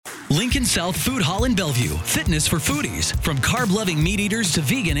Lincoln South Food Hall in Bellevue. Fitness for foodies. From carb-loving meat eaters to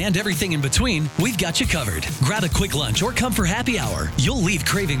vegan and everything in between, we've got you covered. Grab a quick lunch or come for happy hour. You'll leave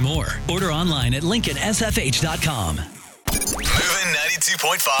craving more. Order online at LincolnSFH.com. Moving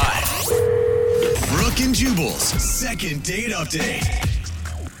 92.5. Brooke and Jubal's second date update.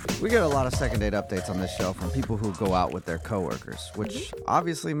 We get a lot of second date updates on this show from people who go out with their coworkers, which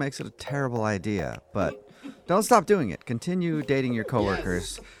obviously makes it a terrible idea, but don't stop doing it. Continue dating your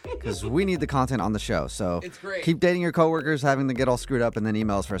coworkers because we need the content on the show. So keep dating your coworkers, having them get all screwed up, and then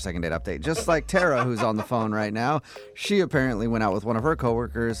email us for a second date update. Just like Tara, who's on the phone right now. She apparently went out with one of her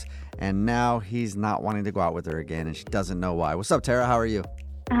coworkers, and now he's not wanting to go out with her again, and she doesn't know why. What's up, Tara? How are you?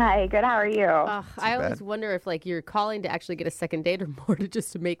 Hi, good. How are you? I always wonder if you're calling to actually get a second date or more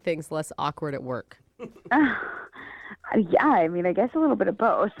to make things less awkward at work. Yeah, I mean, I guess a little bit of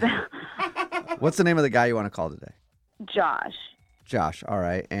both. What's the name of the guy you want to call today? Josh. Josh, all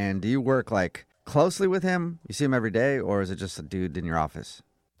right. And do you work closely with him? You see him every day, or is it just a dude in your office?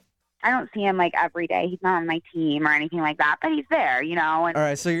 I don't see him every day. He's not on my team or anything like that, but he's there, And, all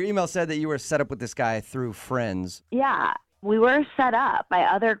right, so your email said that you were set up with this guy through friends. Yeah, we were set up by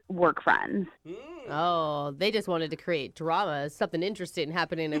other work friends. Oh, they just wanted to create drama, something interesting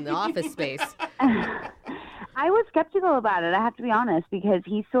happening in the office space. I was skeptical about it, I have to be honest, because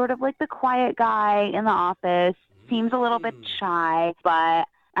he's sort of like the quiet guy in the office, seems a little bit shy, but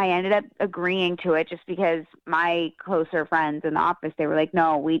I ended up agreeing to it just because my closer friends in the office, they were like,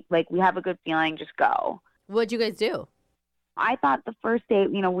 no, we have a good feeling, just go. What'd you guys do? I thought the first date,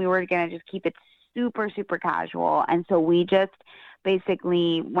 we were going to just keep it super, super casual. And so we just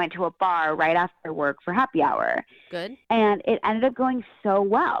basically went to a bar right after work for happy hour. Good. And it ended up going so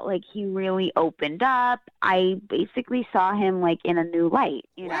well. He really opened up. I basically saw him in a new light,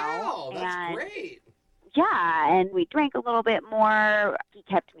 Wow, that's great. Yeah, and we drank a little bit more. He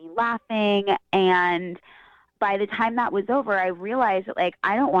kept me laughing. And by the time that was over, I realized that,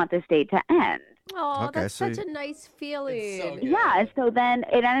 I don't want this date to end. Oh, Okay, that's so such a nice feeling. It's so good. Yeah, so then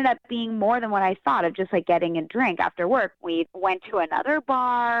it ended up being more than what I thought of just getting a drink after work. We went to another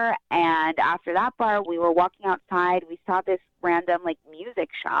bar, and after that bar, we were walking outside. We saw this random music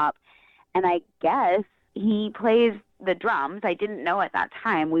shop, and I guess he plays the drums. I didn't know at that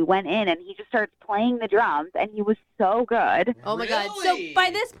time. We went in, and he just starts playing the drums, and he was so good. Oh, my God. So by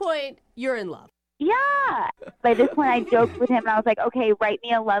this point, you're in love. Yeah. By this point, I joked with him, and I was like, okay, write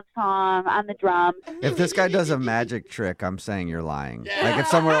me a love song on the drums. If this guy does a magic trick, I'm saying you're lying. If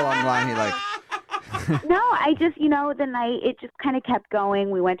somewhere along the line he No, I just, the night, it just kind of kept going.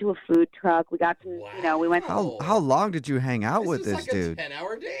 We went to a food truck. We got some, we went to... How long did you hang out with this dude? This was a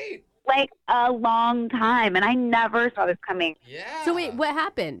 10-hour date. A long time, and I never saw this coming. Yeah. So wait, what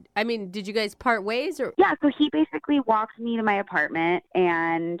happened? I mean, did you guys part ways or? Yeah, so he basically walked me to my apartment,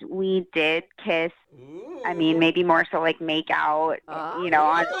 and we did kiss. Ooh. I mean, maybe more so make out, on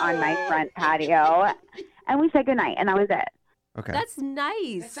my front patio. And we said goodnight, and that was it. Okay. That's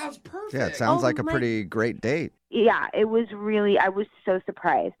nice. That sounds perfect. Yeah, it sounds like a my- pretty great date. Yeah, it was really, I was so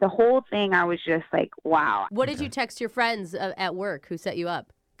surprised. The whole thing, I was just wow. What did you text your friends at work who set you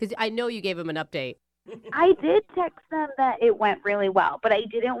up? Because I know you gave them an update. I did text them that it went really well, but I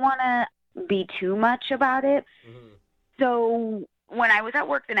didn't want to be too much about it. Mm-hmm. So when I was at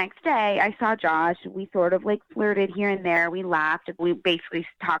work the next day, I saw Josh. We sort of flirted here and there. We laughed. We basically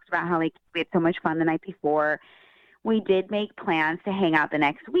talked about how we had so much fun the night before. We did make plans to hang out the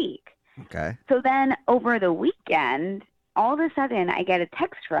next week. Okay. So then over the weekend, all of a sudden I get a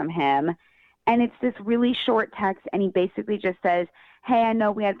text from him, and it's this really short text, and he basically just says, hey, I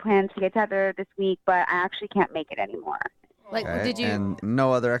know we had plans to get together this week, but I actually can't make it anymore. Okay. Did you? And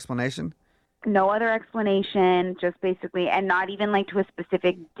no other explanation? No other explanation, just basically, and not even to a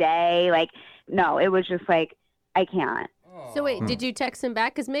specific day. No, it was just I can't. So wait, did you text him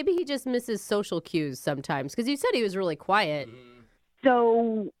back? Because maybe he just misses social cues sometimes. Because you said he was really quiet.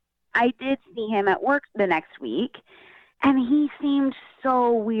 So I did see him at work the next week, and he seemed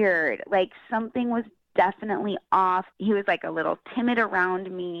so weird. Something was definitely off. He was a little timid around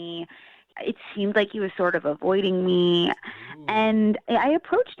me. It seemed like he was sort of avoiding me. Ooh. And I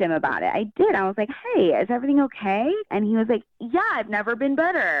approached him about it. I did. I was like, hey, is everything okay? And he was like, yeah, I've never been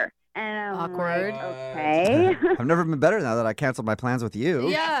better. And I'm Awkward. okay. I've never been better now that I canceled my plans with you.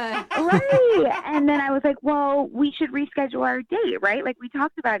 Yeah. Right. And then I was like, well, we should reschedule our date, right? We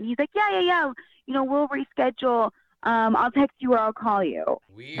talked about it. And he's like, yeah. We'll reschedule. I'll text you or I'll call you.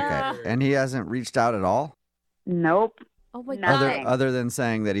 Weird. Okay. And he hasn't reached out at all? Nope. Oh my Nothing. God. Other than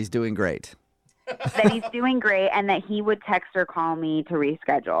saying that he's doing great. that he's doing great and that he would text or call me to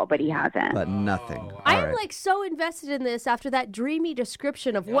reschedule, but he hasn't. But nothing. I All am right. like so invested in this after that dreamy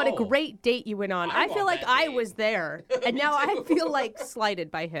description of what a No. great date you went on. I feel want like that I date. was there, and now I feel like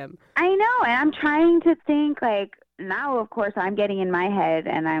slighted by him. I know, and I'm trying to think, like, now, of course, I'm getting in my head,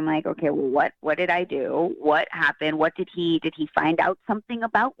 and I'm like, okay, well, what did I do? What happened? What did he find out something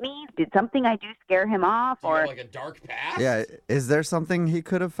about me? Did something I do scare him off? Do you Or have like a dark past? Yeah, is there something he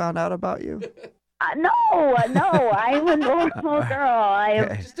could have found out about you? no, I'm a normal girl.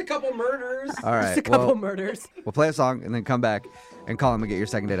 Okay. Just a couple murders. All right. Just a couple well, murders. we'll play a song and then come back and call him and get your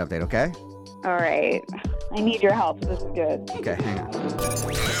second date update, okay? All right, I need your help. This is good. Okay, hang on.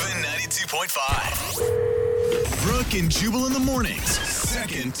 Moving 92.5. Brooke and Jubal in the mornings.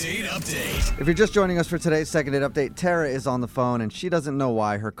 Second date update. If you're just joining us for today's second date update, Tara is on the phone and she doesn't know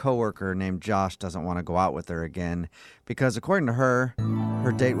why her coworker named Josh doesn't want to go out with her again because according to her,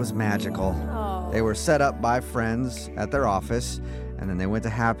 her date was magical. They were set up by friends at their office and then they went to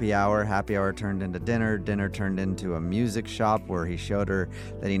happy hour. Happy hour turned into dinner. Dinner turned into a music shop where he showed her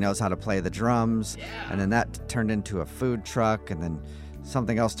that he knows how to play the drums. And then that turned into a food truck and then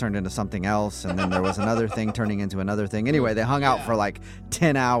something else turned into something else, and then there was another thing turning into another thing. Anyway, they hung out for like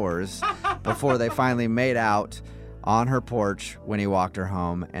 10 hours before they finally made out on her porch when he walked her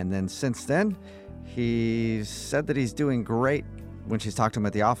home. And then since then, he said that he's doing great when she's talked to him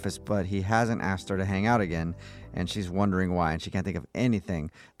at the office, but he hasn't asked her to hang out again, and she's wondering why, and she can't think of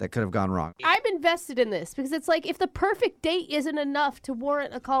anything that could have gone wrong. I'm invested in this because it's like if the perfect date isn't enough to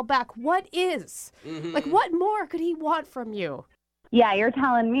warrant a call back, what is? Like, what more could he want from you? Yeah, you're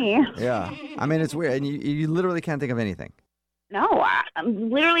telling me. Yeah. I mean, it's weird, and you literally can't think of anything. No,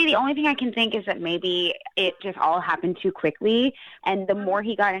 literally the only thing I can think is that maybe it just all happened too quickly. And the more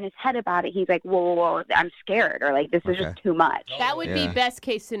he got in his head about it, he's like, whoa, I'm scared. Or like, this is Okay. just too much. That would Yeah. be best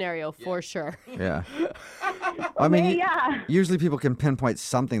case scenario for sure. Yeah. I mean, Yeah. usually people can pinpoint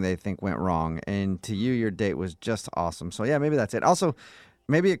something they think went wrong, and to you, your date was just awesome. So yeah, maybe that's it. Also,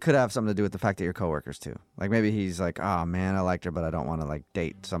 maybe it could have something to do with the fact that you're coworkers too. Like maybe he's like, oh man, I liked her, but I don't want to like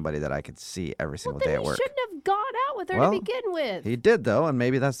date somebody that I could see every single day Then at he work. shouldn't have gone out with her Well, to begin with. He did though, and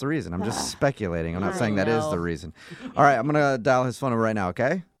maybe that's the reason. I'm just speculating. I'm not I saying that is know. the reason. All right, I'm gonna dial his phone number right now.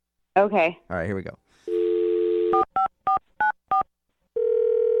 Okay. Okay. All right, here we go.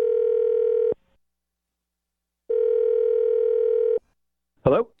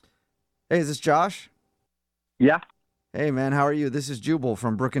 Hello? Hey, is this Josh? Yeah. Hey man, how are you? This is Jubal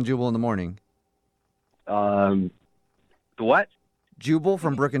from Brook and Jubal in the Morning. The what? Jubal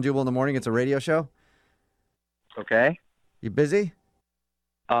from Brook and Jubal in the Morning. It's a radio show. Okay. You busy?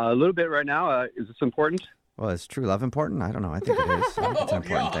 A little bit right now. Is this important? Well, is true love important? I don't know. I think it is. I think it's an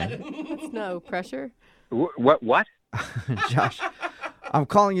important thing. That's no pressure. What? Josh, I'm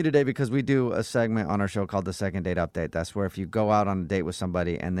calling you today because we do a segment on our show called the Second Date Update. That's where if you go out on a date with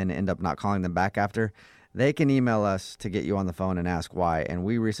somebody and then end up not calling them back after, they can email us to get you on the phone and ask why. And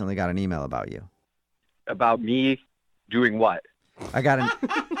we recently got an email about you. About me doing what? I got an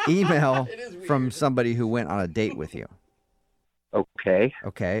email It is weird. from somebody who went on a date with you. Okay.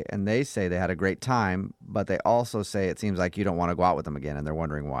 Okay. And they say they had a great time, but they also say it seems like you don't want to go out with them again. And they're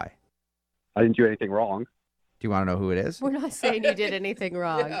wondering why. I didn't do anything wrong. Do you want to know who it is? We're not saying you did anything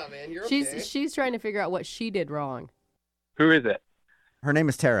wrong. Yeah, man, you're she's okay. she's trying to figure out what she did wrong. Who is it? Her name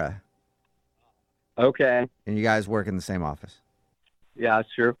is Tara, Okay. and you guys work in the same office. Yeah,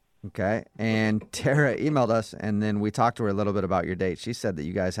 that's true. Okay. And Tara emailed us, and then we talked to her a little bit about your date. She said that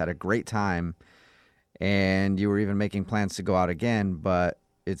you guys had a great time, and you were even making plans to go out again, but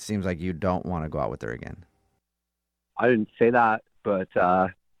it seems like you don't want to go out with her again. I didn't say that, but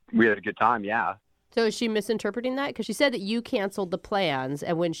we had a good time, yeah. So is she misinterpreting that? Because she said that you canceled the plans,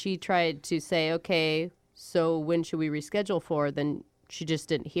 and when she tried to say, okay, so when should we reschedule for, then she just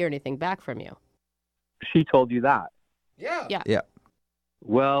didn't hear anything back from you. She told you that. Yeah. Yeah. Yeah.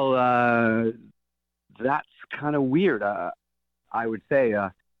 Well, that's kind of weird. I would say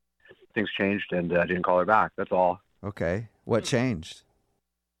things changed and I didn't call her back. That's all. Okay. What changed?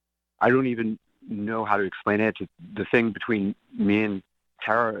 I don't even know how to explain it. The thing between me and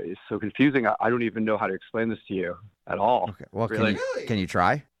Tara is so confusing. I don't even know how to explain this to you at all. Okay. Well, Really? can you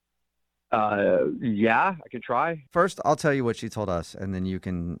try? Yeah, I can try. First, I'll tell you what she told us, and then you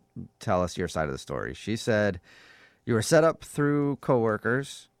can tell us your side of the story. She said you were set up through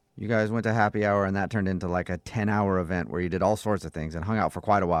coworkers. You guys went to happy hour, and that turned into like a 10-hour event where you did all sorts of things and hung out for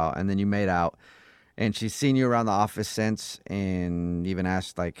quite a while, and then you made out. And she's seen you around the office since and even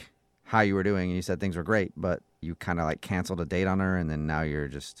asked like how you were doing, and you said things were great, but you kind of like canceled a date on her, and then now you're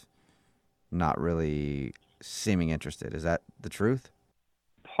just not really seeming interested. Is that the truth?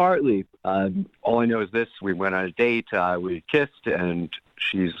 Partly. All I know is this. We went on a date, we kissed, and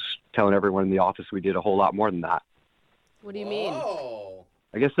she's telling everyone in the office we did a whole lot more than that. What do you mean? Oh.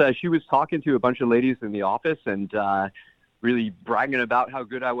 I guess she was talking to a bunch of ladies in the office and really bragging about how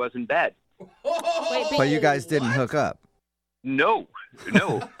good I was in bed. Wait, But you guys didn't hook up. No.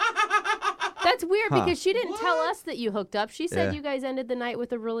 That's weird Huh. because she didn't tell us that you hooked up. She said Yeah. you guys ended the night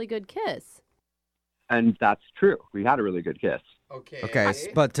with a really good kiss. And that's true. We had a really good kiss. Okay. Okay,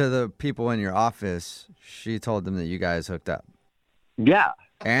 but to the people in your office, she told them that you guys hooked up. Yeah,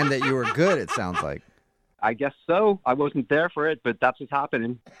 And that you were good, it sounds like. I guess so. I wasn't there for it, but that's what's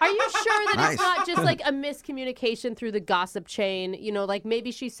happening. Are you sure that Nice. it's not just like a miscommunication through the gossip chain? You know, like maybe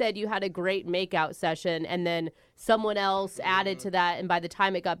she said you had a great makeout session and then someone else added to that. And by the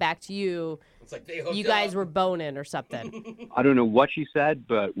time it got back to you, It's like they hooked you guys up. were boning or something. I don't know what she said,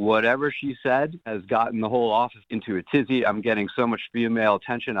 but whatever she said has gotten the whole office into a tizzy. I'm getting so much female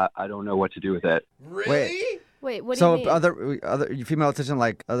attention, I don't know what to do with it. Really? Wait, what do So you mean? other female attention,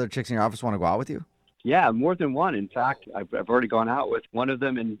 like other chicks in your office want to go out with you? Yeah, more than one. In fact, I've already gone out with one of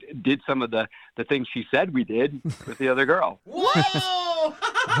them and did some of the things she said we did with the other girl. Whoa!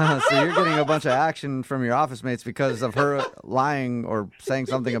 So you're getting a bunch of action from your office mates because of her lying or saying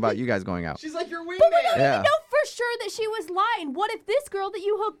something about you guys going out. She's like your wingman. Yeah. know for sure that she was lying. What if this girl that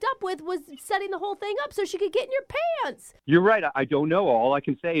you hooked up with was setting the whole thing up so she could get in your pants? You're right. I don't know. All I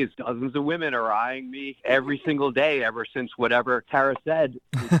can say is dozens of women are eyeing me every single day ever since whatever Tara said.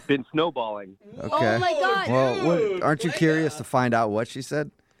 It's been snowballing. Okay. Oh my God. Well, Dude, aren't you play curious that. to find out what she said?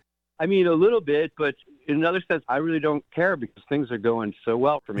 I mean, a little bit, but in another sense, I really don't care because things are going so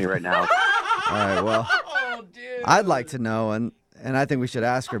well for me right now. All right, well, Oh, dude. I'd like to know, and I think we should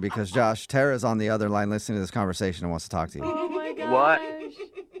ask her because, Josh, Tara's on the other line listening to this conversation and wants to talk to you. Oh my gosh. What?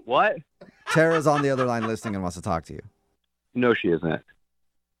 What? Tara's on the other line listening and wants to talk to you. No, she isn't.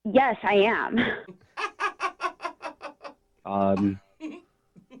 Yes, I am.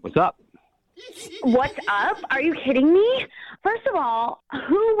 What's up? What's up? Are you kidding me? First of all,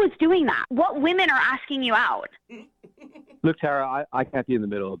 who was doing that? What women are asking you out? Look, Tara, I can't be in the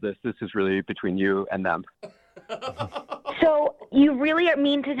middle of this. This is really between you and them. So you really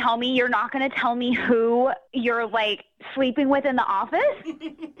mean to tell me you're not going to tell me who you're, like, sleeping with in the office?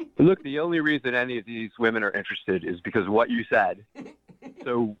 Look, the only reason any of these women are interested is because of what you said.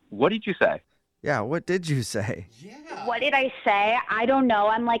 So what did you say? Yeah, what did you say? Yeah. What did I say? I don't know.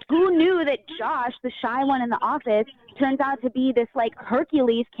 I'm like, who knew that Josh, the shy one in the office, turns out to be this, like,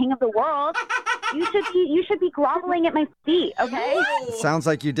 Hercules, king of the world? You should be groveling at my feet, okay? Sounds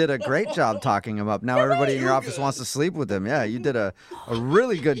like you did a great job talking him up. Now everybody in your office wants to sleep with him. Yeah, you did a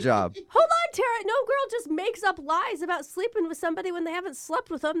really good job. Hold on, Tara. No girl just makes up lies about sleeping with somebody when they haven't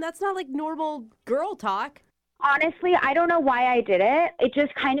slept with them. That's not like normal girl talk. Honestly, I don't know why I did it. It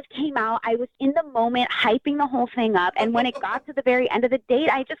just kind of came out. I was in the moment hyping the whole thing up. And when it got to the very end of the date,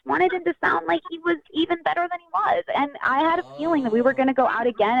 I just wanted him to sound like he was even better than he was. And I had a feeling that we were going to go out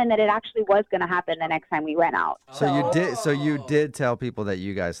again and that it actually was going to happen the next time we went out. So you did tell people that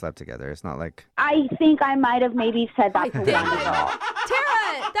you guys slept together. It's not like I think I might have maybe said that to one Damn. girl.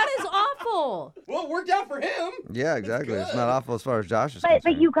 Tara, that is awful. Well, it worked out for him. yeah, exactly. It's not awful as far as Josh is But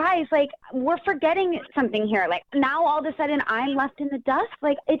concerned. you guys, like, we're forgetting something here. Like, now all of a sudden I'm left in the dust.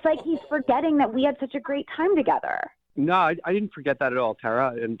 Like, it's like he's forgetting that we had such a great time together. No, I didn't forget that at all,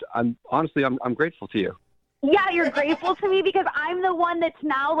 Tara. And I'm grateful to you. Yeah, you're grateful to me because I'm the one that's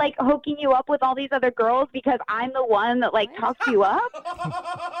now, like, hooking you up with all these other girls because I'm the one that, like, talks you up.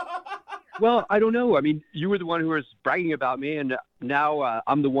 Well, I don't know. I mean, you were the one who was bragging about me, and now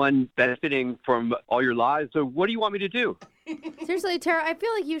I'm the one benefiting from all your lies. So what do you want me to do? Seriously, Tara, I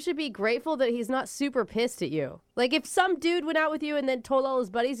feel like you should be grateful that he's not super pissed at you. Like, if some dude went out with you and then told all his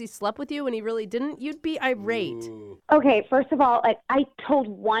buddies he slept with you when he really didn't, you'd be irate. Okay, first of all, like, I told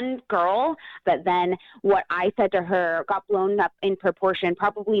one girl, but then what I said to her got blown up in proportion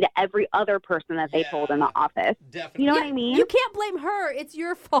probably to every other person that they told in the office. Definitely. You know what I mean? You can't blame her. It's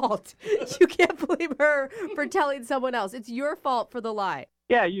your fault. You can't blame her for telling someone else. It's your fault for the lie.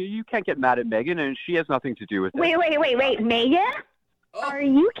 Yeah, you can't get mad at Megan, and she has nothing to do with it. Wait, Megan? Are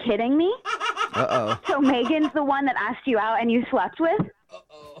you kidding me? Uh-oh. So Megan's the one that asked you out and you slept with?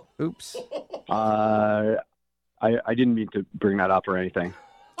 Oops. I didn't mean to bring that up or anything.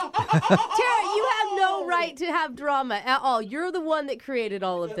 Tara, you have no right to have drama at all. You're the one that created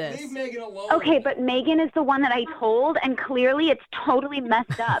all of this. Leave Megan alone. Okay, but Megan is the one that I told, and clearly it's totally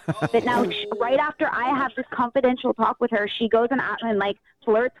messed up. That now, right after I have this confidential talk with her, she goes and like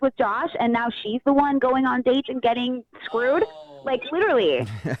flirts with Josh, and now she's the one going on dates and getting screwed. Like, literally.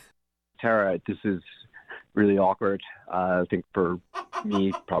 Tara, this is really awkward. I think for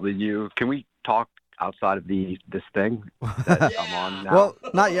me, probably you. Can we talk outside of this thing that I'm on now? Well,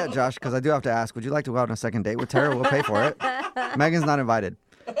 not yet, Josh, because I do have to ask, would you like to go out on a second date with Tara? We'll pay for it. Megan's not invited.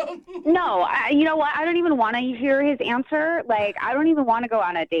 No, you know what? I don't even want to hear his answer. Like, I don't even want to go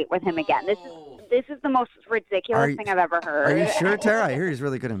on a date with him again. This is the most ridiculous thing I've ever heard. Are you sure, Tara? I hear he's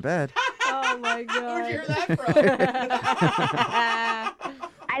really good in bed. Oh, my Where'd you hear God. that from?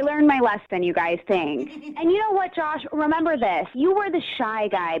 I learned my lesson, you guys think. And you know what, Josh? Remember this. You were the shy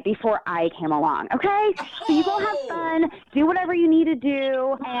guy before I came along, okay? So you go have fun, do whatever you need to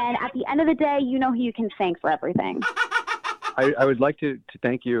do, and at the end of the day, you know who you can thank for everything. I would like to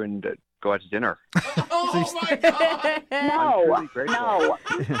thank you and go out to dinner. Oh my God! No, truly grateful. no.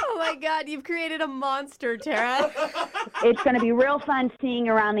 Oh, my God. You've created a monster, Tara. It's going to be real fun seeing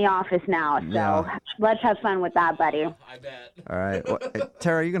you around the office now, so Yeah. let's have fun with that, buddy. I bet. All right. Well,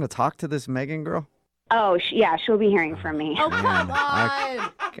 Tara, are you going to talk to this Megan girl? Oh, yeah, she'll be hearing from me. Oh, come Man,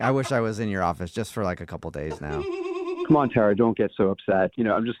 on. I wish I was in your office just for like a couple days now. Come on, Tara, don't get so upset.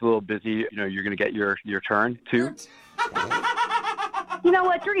 I'm just a little busy. You're going to get your turn, too. You know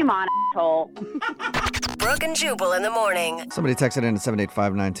what? Dream on, asshole. Brooke and Jubal in the morning. Somebody texted in at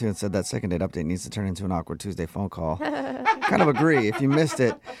 78592 and said that second date update needs to turn into an awkward Tuesday phone call. Kind of agree. If you missed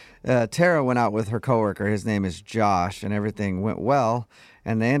it, Tara went out with her coworker. His name is Josh, and everything went well.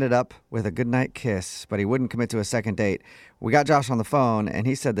 And they ended up with a goodnight kiss, but he wouldn't commit to a second date. We got Josh on the phone, and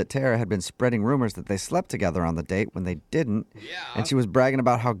he said that Tara had been spreading rumors that they slept together on the date when they didn't. Yeah. And she was bragging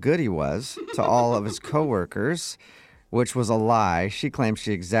about how good he was to all of his coworkers, which was a lie. She claims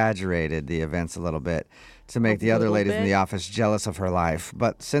she exaggerated the events a little bit to make the other little ladies in bit? the office jealous of her life.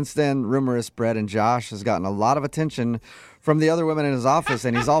 But since then, rumor has spread, and Josh has gotten a lot of attention from the other women in his office,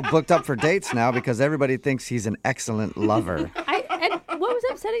 and he's all booked up for dates now because everybody thinks he's an excellent lover. And what was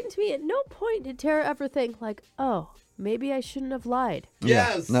upsetting to me, at no point did Tara ever think, like, oh, maybe I shouldn't have lied.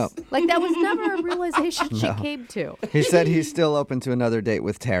 Yes. No. Like, that was never a realization she came to. He said he's still open to another date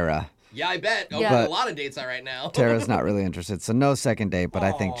with Tara. Yeah, I bet. Oh, Yeah. a lot of dates are right now. Tara's not really interested, so no second date, but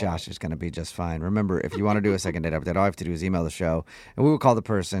I think Josh is going to be just fine. Remember, if you want to do a second date update, all you have to do is email the show, and we will call the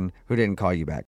person who didn't call you back.